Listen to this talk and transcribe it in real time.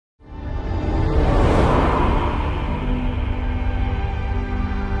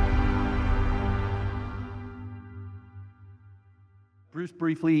Bruce,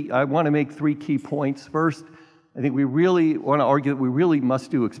 briefly, I want to make 3 key points. First, I think we really want to argue that we really must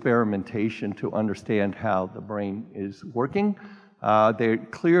do experimentation to understand how the brain is working.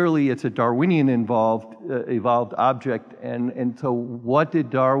 Clearly, it's a Darwinian evolved object, and so what did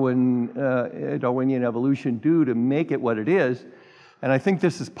Darwinian evolution do to make it what it is? And I think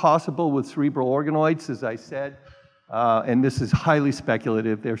this is possible with cerebral organoids, as I said, and this is highly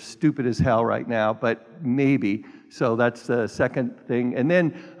speculative. They're stupid as hell right now, but maybe. So that's the second thing. And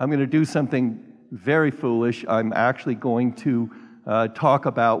then I'm going to do something very foolish. I'm actually going to talk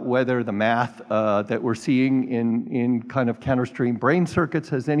about whether the math that we're seeing in kind of counterstream brain circuits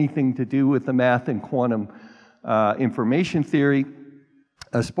has anything to do with the math in quantum information theory.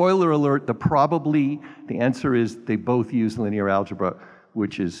 Spoiler alert, the answer is they both use linear algebra,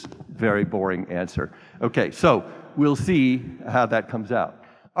 which is a very boring answer. Okay, so we'll see how that comes out.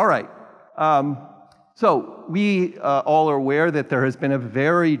 All right. So we all are aware that there has been a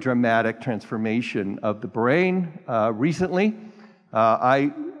very dramatic transformation of the brain recently.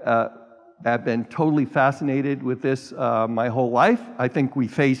 I have been totally fascinated with this my whole life. I think we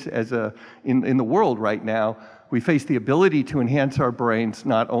face, in the world right now, we face the ability to enhance our brains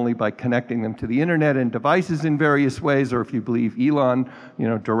not only by connecting them to the internet and devices in various ways, or if you believe Elon,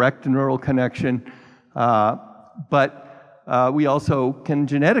 direct neural connection, but we also can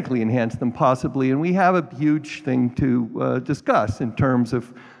genetically enhance them possibly, and we have a huge thing to discuss in terms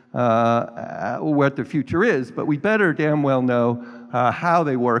of what the future is, but we better damn well know how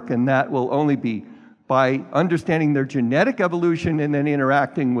they work, and that will only be by understanding their genetic evolution and then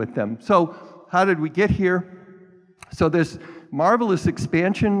interacting with them. So how did we get here? So this marvelous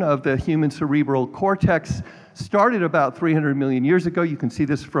expansion of the human cerebral cortex started about 300 million years ago. You can see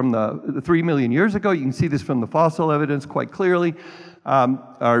this from the 3 million years ago. You can see this from the fossil evidence quite clearly.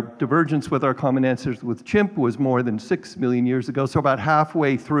 Our divergence with our common ancestors with chimp was more than 6 million years ago. So about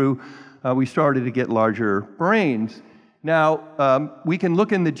halfway through, we started to get larger brains. Now, we can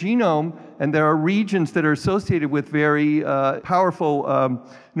look in the genome, and there are regions that are associated with very powerful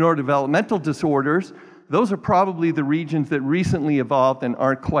neurodevelopmental disorders. Those are probably the regions that recently evolved and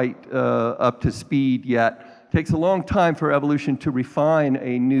aren't quite up to speed yet. It takes a long time for evolution to refine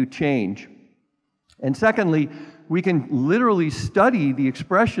a new change. And secondly, we can literally study the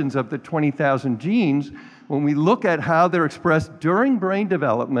expressions of the 20,000 genes when we look at how they're expressed during brain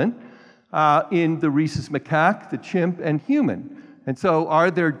development in the rhesus macaque, the chimp, and human. And so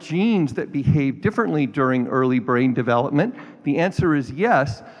are there genes that behave differently during early brain development? The answer is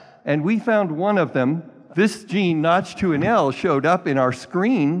yes, and we found one of them. This gene, Notch2NL, showed up in our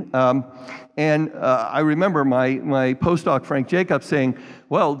screen, and I remember my postdoc, Frank Jacobs, saying,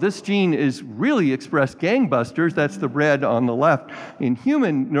 well, this gene is really expressed gangbusters, that's the red on the left, in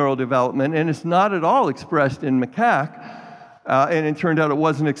human neural development, and it's not at all expressed in macaque, and it turned out it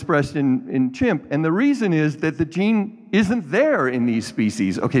wasn't expressed in chimp. And the reason is that the gene isn't there in these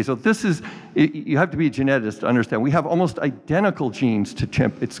species. Okay, so this is, you have to be a geneticist to understand. We have almost identical genes to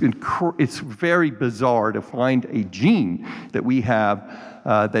chimp. It's very bizarre to find a gene that we have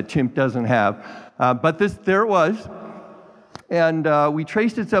that chimp doesn't have. But there it was. And we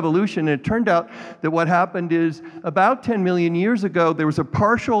traced its evolution, and it turned out that what happened is about 10 million years ago, there was a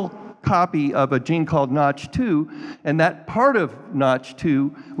partial copy of a gene called Notch2, and that part of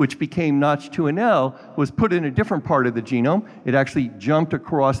Notch2, which became Notch2NL, was put in a different part of the genome. It actually jumped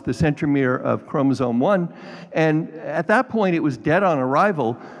across the centromere of chromosome 1, and at that point it was dead on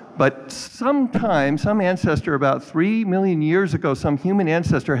arrival, but sometime, some ancestor about 3 million years ago, some human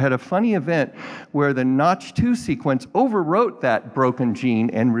ancestor had a funny event where the Notch2 sequence overwrote that broken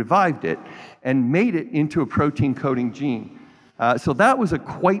gene and revived it and made it into a protein-coding gene. So that was a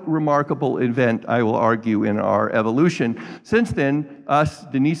quite remarkable event, I will argue, in our evolution. Since then, us,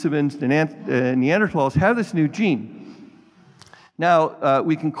 Denisovans, Neanderthals, have this new gene. Now,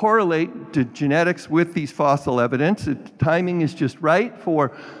 we can correlate the genetics with these fossil evidence. The timing is just right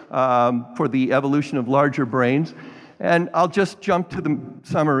for the evolution of larger brains. And I'll just jump to the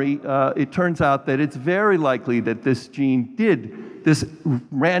summary. It turns out that it's very likely that this gene this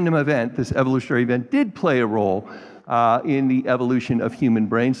random event, this evolutionary event, did play a role in the evolution of human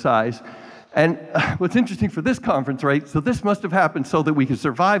brain size. And what's interesting for this conference, right, so this must have happened so that we could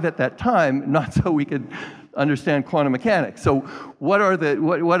survive at that time, not so we could understand quantum mechanics. So what are the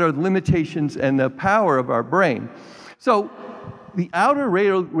limitations and the power of our brain? So the outer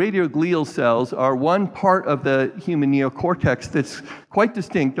radioglial cells are one part of the human neocortex that's quite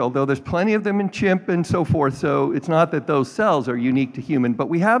distinct, although there's plenty of them in chimp and so forth, so it's not that those cells are unique to human, but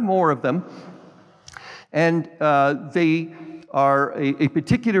we have more of them. And they are a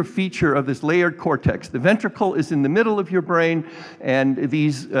particular feature of this layered cortex. The ventricle is in the middle of your brain, and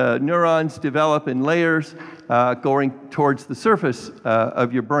these neurons develop in layers going towards the surface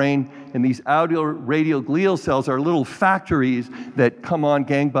of your brain. And these outer radial glial cells are little factories that come on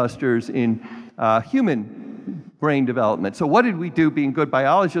gangbusters in human brain development. So what did we do? Being good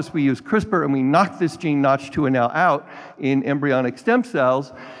biologists, we used CRISPR and we knocked this gene Notch2NL out in embryonic stem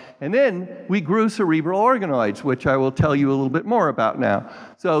cells. And then we grew cerebral organoids, which I will tell you a little bit more about now.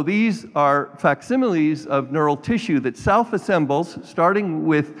 So these are facsimiles of neural tissue that self-assembles, starting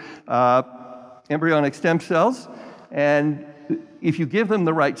with embryonic stem cells. And if you give them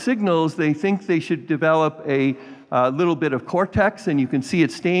the right signals, they think they should develop a little bit of cortex, and you can see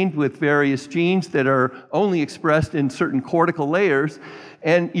it stained with various genes that are only expressed in certain cortical layers.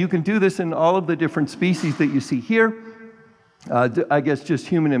 And you can do this in all of the different species that you see here. I guess just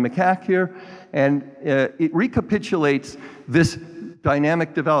human and macaque here. And it recapitulates this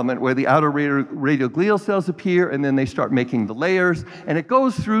dynamic development where the outer radial glial cells appear, and then they start making the layers. And it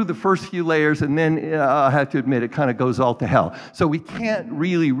goes through the first few layers, and then I have to admit, it kind of goes all to hell. So we can't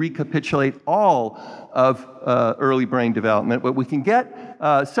really recapitulate all of early brain development, but we can get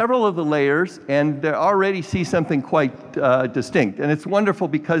several of the layers, and they already see something quite distinct. And it's wonderful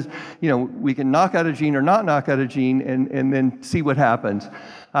because, you know, we can knock out a gene or not knock out a gene and then see what happens.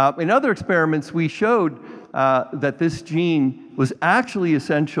 In other experiments, we showed that this gene was actually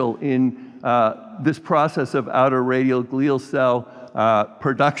essential in this process of outer radial glial cell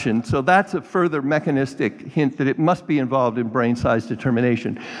production. So that's a further mechanistic hint that it must be involved in brain size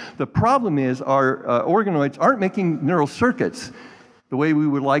determination. The problem is our organoids aren't making neural circuits the way we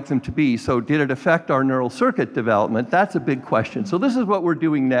would like them to be. So did it affect our neural circuit development? That's a big question. So this is what we're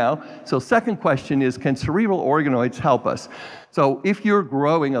doing now. So second question is, can cerebral organoids help us? So if you're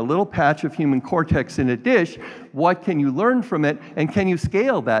growing a little patch of human cortex in a dish, what can you learn from it, and can you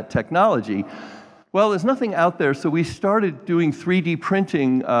scale that technology? Well, there's nothing out there, so we started doing 3D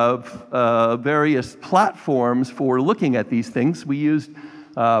printing of various platforms for looking at these things. We used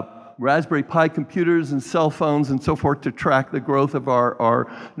Raspberry Pi computers and cell phones and so forth to track the growth of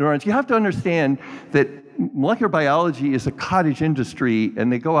our neurons. You have to understand that molecular biology is a cottage industry,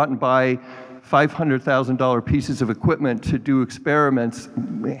 and they go out and buy $500,000 pieces of equipment to do experiments,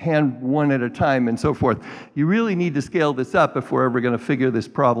 hand one at a time and so forth. You really need to scale this up if we're ever going to figure this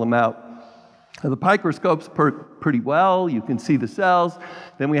problem out. The microscopes pretty well. You can see the cells.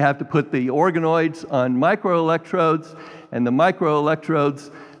 Then we have to put the organoids on microelectrodes, and the microelectrodes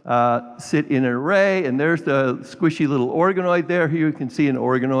sit in an array, and there's the squishy little organoid there. Here you can see an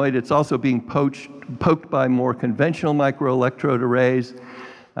organoid. It's also being poked by more conventional microelectrode arrays.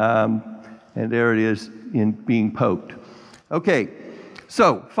 And there it is being poked. Okay,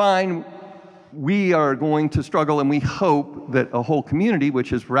 so fine, we are going to struggle, and we hope that a whole community,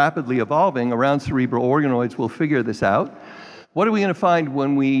 which is rapidly evolving around cerebral organoids, will figure this out. What are we going to find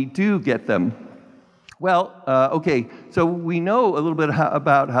when we do get them? Well, okay, so we know a little bit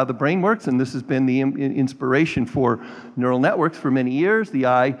about how the brain works, and this has been the inspiration for neural networks for many years. The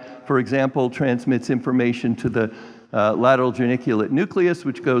eye, for example, transmits information to the lateral geniculate nucleus,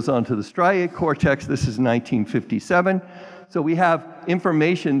 which goes on to the striate cortex. This is 1957. So we have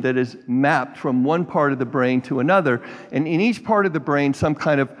information that is mapped from one part of the brain to another, and in each part of the brain, some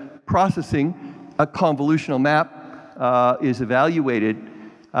kind of processing, a convolutional map is evaluated.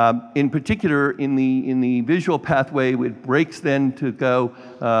 In particular, in the visual pathway, it breaks then to go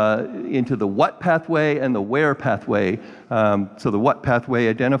into the what pathway and the where pathway. So the what pathway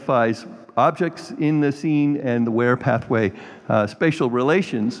identifies objects in the scene, and the where pathway, spatial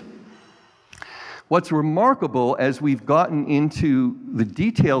relations. What's remarkable, as we've gotten into the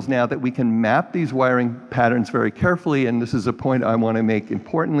details now, that we can map these wiring patterns very carefully, and this is a point I want to make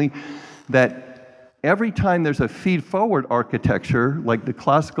importantly, that every time there's a feed-forward architecture, like the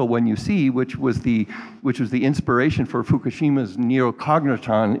classical one you see, which was the inspiration for Fukushima's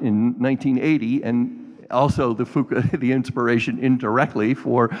neurocogniton in 1980, and also the inspiration indirectly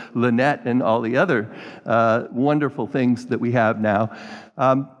for Linnet and all the other wonderful things that we have now.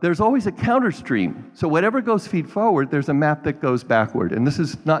 There's always a counter stream. So whatever goes feed forward, there's a map that goes backward. And this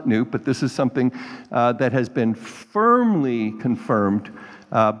is not new, but this is something that has been firmly confirmed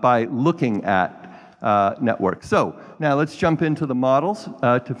by looking at networks. So now let's jump into the models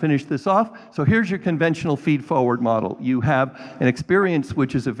to finish this off. So here's your conventional feed-forward model. You have an experience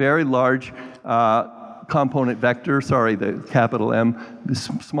which is a very large component vector, sorry, the capital M, the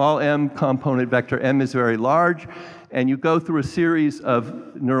small m component vector, M is very large, and you go through a series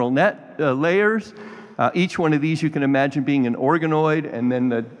of neural net layers. Each one of these you can imagine being an organoid, and then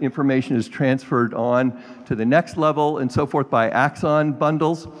the information is transferred on to the next level and so forth by axon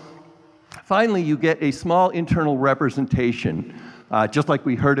bundles. Finally, you get a small internal representation, just like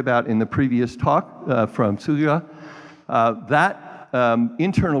we heard about in the previous talk from Suga. That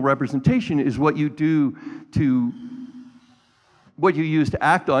internal representation is what you do to what you use to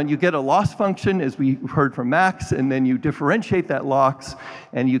act on. You get a loss function, as we heard from Max, and then you differentiate that loss,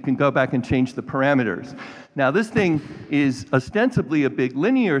 and you can go back and change the parameters. Now, this thing is ostensibly a big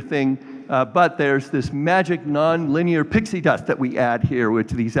linear thing, but there's this magic non-linear pixie dust that we add here with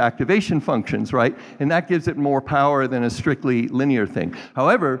these activation functions, right? And that gives it more power than a strictly linear thing.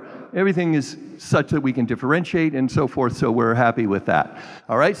 However, everything is such that we can differentiate and so forth, so we're happy with that.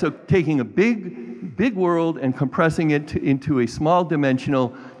 All right, so taking a big world and compressing it into a small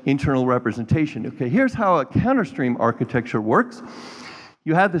dimensional internal representation. Okay, here's how a counterstream architecture works.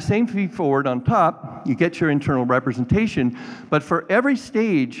 You have the same feed-forward on top, you get your internal representation, but for every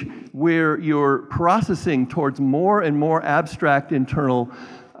stage where you're processing towards more and more abstract internal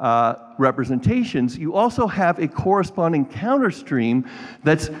representations, you also have a corresponding counterstream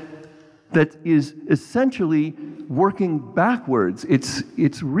that is essentially working backwards.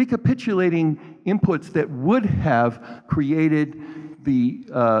 It's recapitulating inputs that would have created the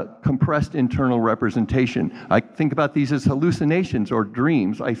compressed internal representation. I think about these as hallucinations or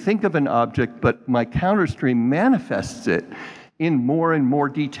dreams. I think of an object, but my counterstream manifests it in more and more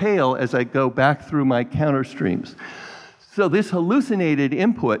detail as I go back through my counterstreams. So this hallucinated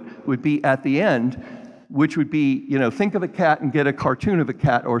input would be at the end, which would be, you know, think of a cat and get a cartoon of a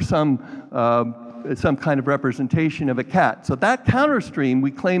cat or some kind of representation of a cat. So that counterstream we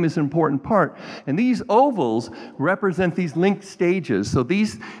claim is an important part. And these ovals represent these linked stages. So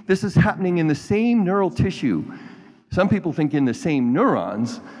this is happening in the same neural tissue. Some people think in the same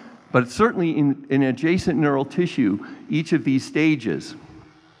neurons, but it's certainly in adjacent neural tissue, each of these stages.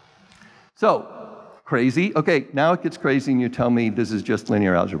 So, crazy. Okay, now it gets crazy and you tell me this is just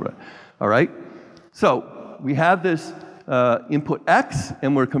linear algebra. All right? So we have this input x,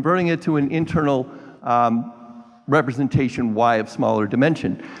 and we're converting it to an internal representation y of smaller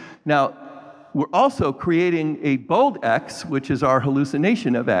dimension. Now, we're also creating a bold x, which is our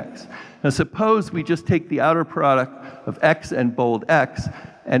hallucination of x. Now, suppose we just take the outer product of x and bold x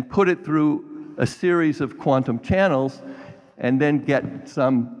and put it through a series of quantum channels and then get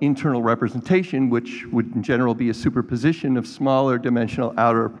some internal representation, which would in general be a superposition of smaller dimensional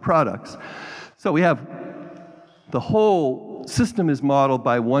outer products. So we have the whole system is modeled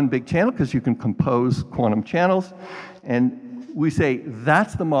by one big channel because you can compose quantum channels. And we say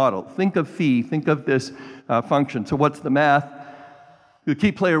that's the model. Think of phi, think of this function. So what's the math? The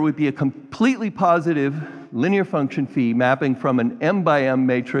key player would be a completely positive linear function phi mapping from an m by m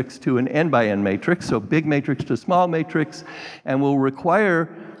matrix to an n by n matrix, so big matrix to small matrix, and will require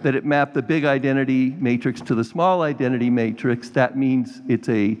that it map the big identity matrix to the small identity matrix. That means it's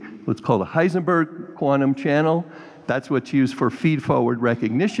what's called a Heisenberg quantum channel. That's what's used for feed-forward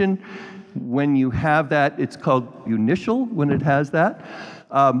recognition. When you have that, it's called unitial when it has that.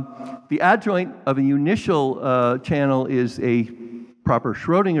 The adjoint of a unitial channel is a proper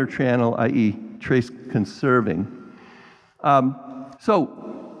Schrodinger channel, i.e. trace conserving. So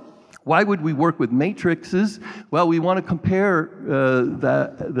why would we work with matrices? Well, we want to compare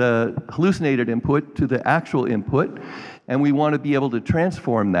the hallucinated input to the actual input, and we want to be able to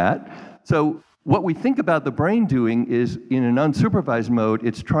transform that. So what we think about the brain doing is, in an unsupervised mode,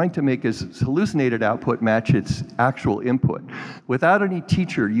 it's trying to make its hallucinated output match its actual input. Without any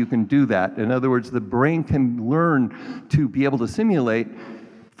teacher, you can do that. In other words, the brain can learn to be able to simulate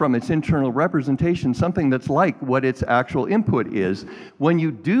from its internal representation something that's like what its actual input is. When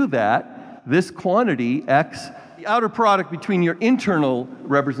you do that, this quantity, x, the outer product between your internal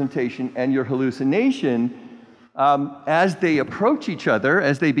representation and your hallucination, as they approach each other,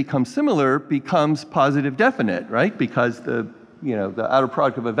 as they become similar, becomes positive definite, right? Because the outer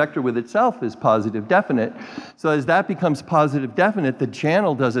product of a vector with itself is positive definite. So as that becomes positive definite, the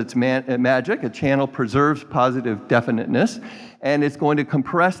channel does its magic. A channel preserves positive definiteness, and it's going to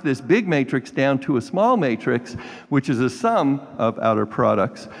compress this big matrix down to a small matrix, which is a sum of outer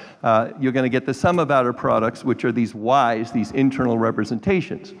products. You're going to get the sum of outer products, which are these y's, these internal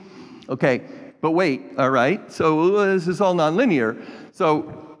representations. Okay. But wait, all right, so this is all nonlinear.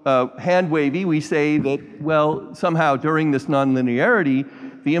 So hand-wavy, we say that, well, somehow during this nonlinearity,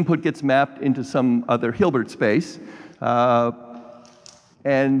 the input gets mapped into some other Hilbert space,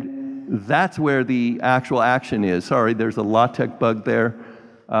 and that's where the actual action is. Sorry, there's a LaTeX bug there,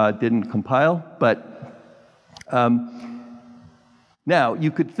 didn't compile, but Now,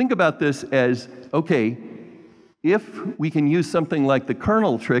 you could think about this as, okay, if we can use something like the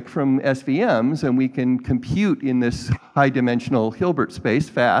kernel trick from SVMs and we can compute in this high-dimensional Hilbert space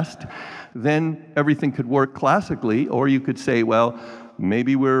fast, then everything could work classically. Or you could say, well,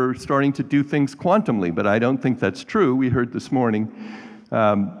 maybe we're starting to do things quantumly, but I don't think that's true. We heard this morning,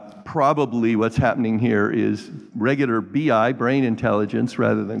 probably what's happening here is regular BI, brain intelligence,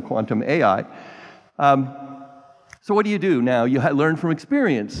 rather than quantum AI. So what do? Now, you learn from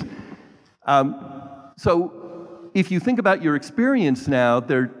experience. So if you think about your experience now,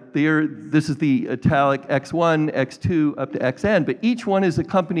 this is the italic x1, x2, up to xn, but each one is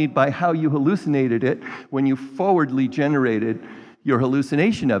accompanied by how you hallucinated it when you forwardly generated your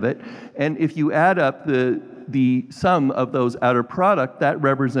hallucination of it. And if you add up the sum of those outer product, that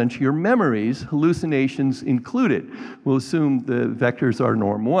represents your memories, hallucinations included. We'll assume the vectors are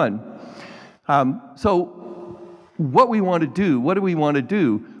norm 1. So what do we want to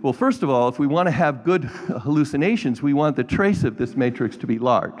do? Well, first of all, if we want to have good hallucinations, we want the trace of this matrix to be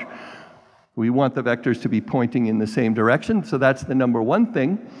large. We want the vectors to be pointing in the same direction, so that's the number one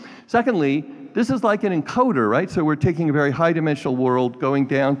thing. Secondly, this is like an encoder, right? So we're taking a very high-dimensional world, going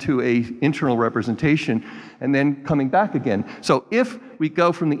down to an internal representation, and then coming back again. So if we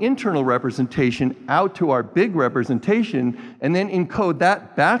go from the internal representation out to our big representation, and then encode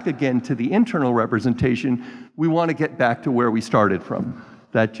that back again to the internal representation, we want to get back to where we started from.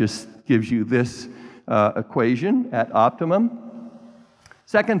 That just gives you this equation at optimum.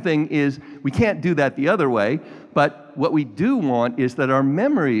 Second thing is, we can't do that the other way, but what we do want is that our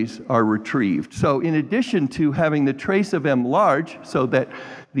memories are retrieved. So in addition to having the trace of M large, so that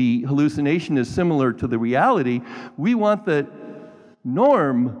the hallucination is similar to the reality, we want the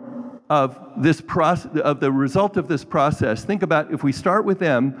norm of this process, of the result of this process. Think about if we start with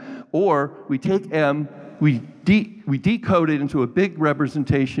M, or we take M, we decode it into a big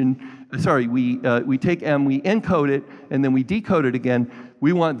representation. Sorry, we take M, we encode it, and then we decode it again.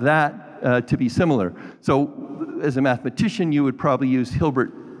 We want that to be similar. So as a mathematician, you would probably use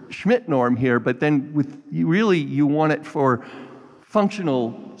Hilbert-Schmidt norm here, but then you want it for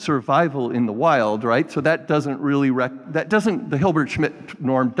functional survival in the wild, right? So that doesn't really, the Hilbert-Schmidt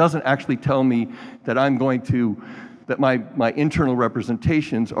norm doesn't actually tell me that that my internal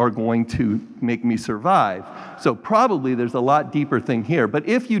representations are going to make me survive. So probably there's a lot deeper thing here. But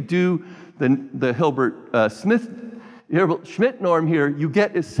if you do the Hilbert-Schmidt norm here, you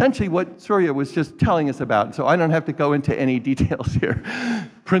get essentially what Surya was just telling us about. So I don't have to go into any details here.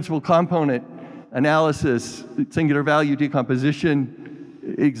 Principal component analysis, singular value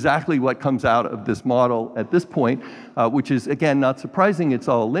decomposition, exactly what comes out of this model at this point, which is, again, not surprising. It's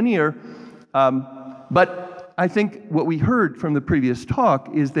all linear. But I think what we heard from the previous talk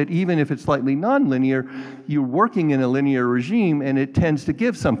is that even if it's slightly nonlinear, you're working in a linear regime, and it tends to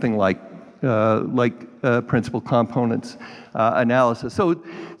give something like principal components analysis. So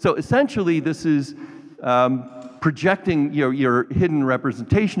essentially, this is projecting your hidden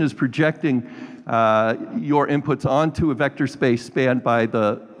representation is projecting your inputs onto a vector space spanned by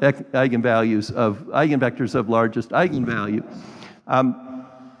the eigenvectors of largest eigenvalue.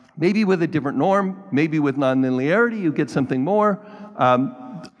 Maybe with a different norm, maybe with nonlinearity, you get something more.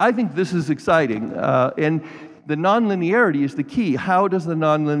 I think this is exciting. And the nonlinearity is the key. How does the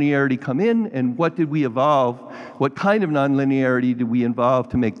nonlinearity come in, and what did we evolve? What kind of nonlinearity did we evolve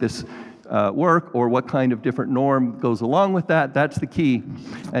to make this work, or what kind of different norm goes along with that? That's the key.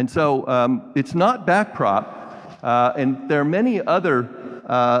 And so it's not backprop, and there are many other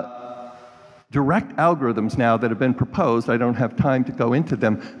direct algorithms now that have been proposed. I don't have time to go into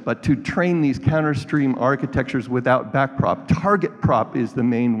them, but to train these counterstream architectures without backprop. Target prop is the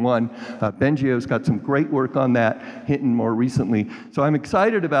main one. Bengio's got some great work on that, Hinton more recently. So I'm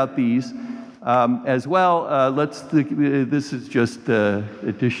excited about these as well. This is just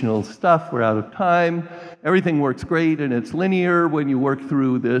additional stuff. We're out of time. Everything works great, and it's linear when you work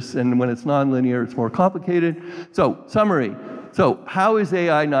through this, and when it's nonlinear, it's more complicated. So, summary. So, how is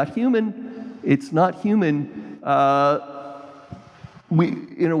AI not human? It's not human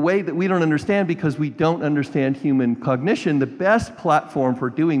in a way that we don't understand, because we don't understand human cognition. The best platform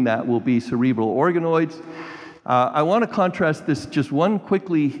for doing that will be cerebral organoids. I want to contrast this just one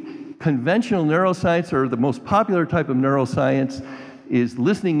quickly. Conventional neuroscience, or the most popular type of neuroscience, is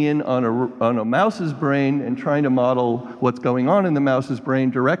listening in on a mouse's brain and trying to model what's going on in the mouse's brain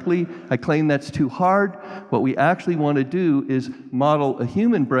directly. I claim that's too hard. What we actually want to do is model a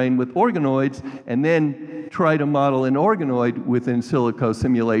human brain with organoids, and then try to model an organoid with in silico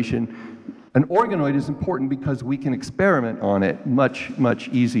simulation. An organoid is important because we can experiment on it much, much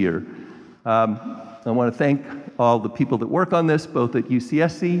easier. I want to thank all the people that work on this, both at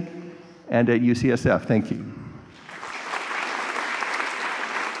UCSC and at UCSF. Thank you.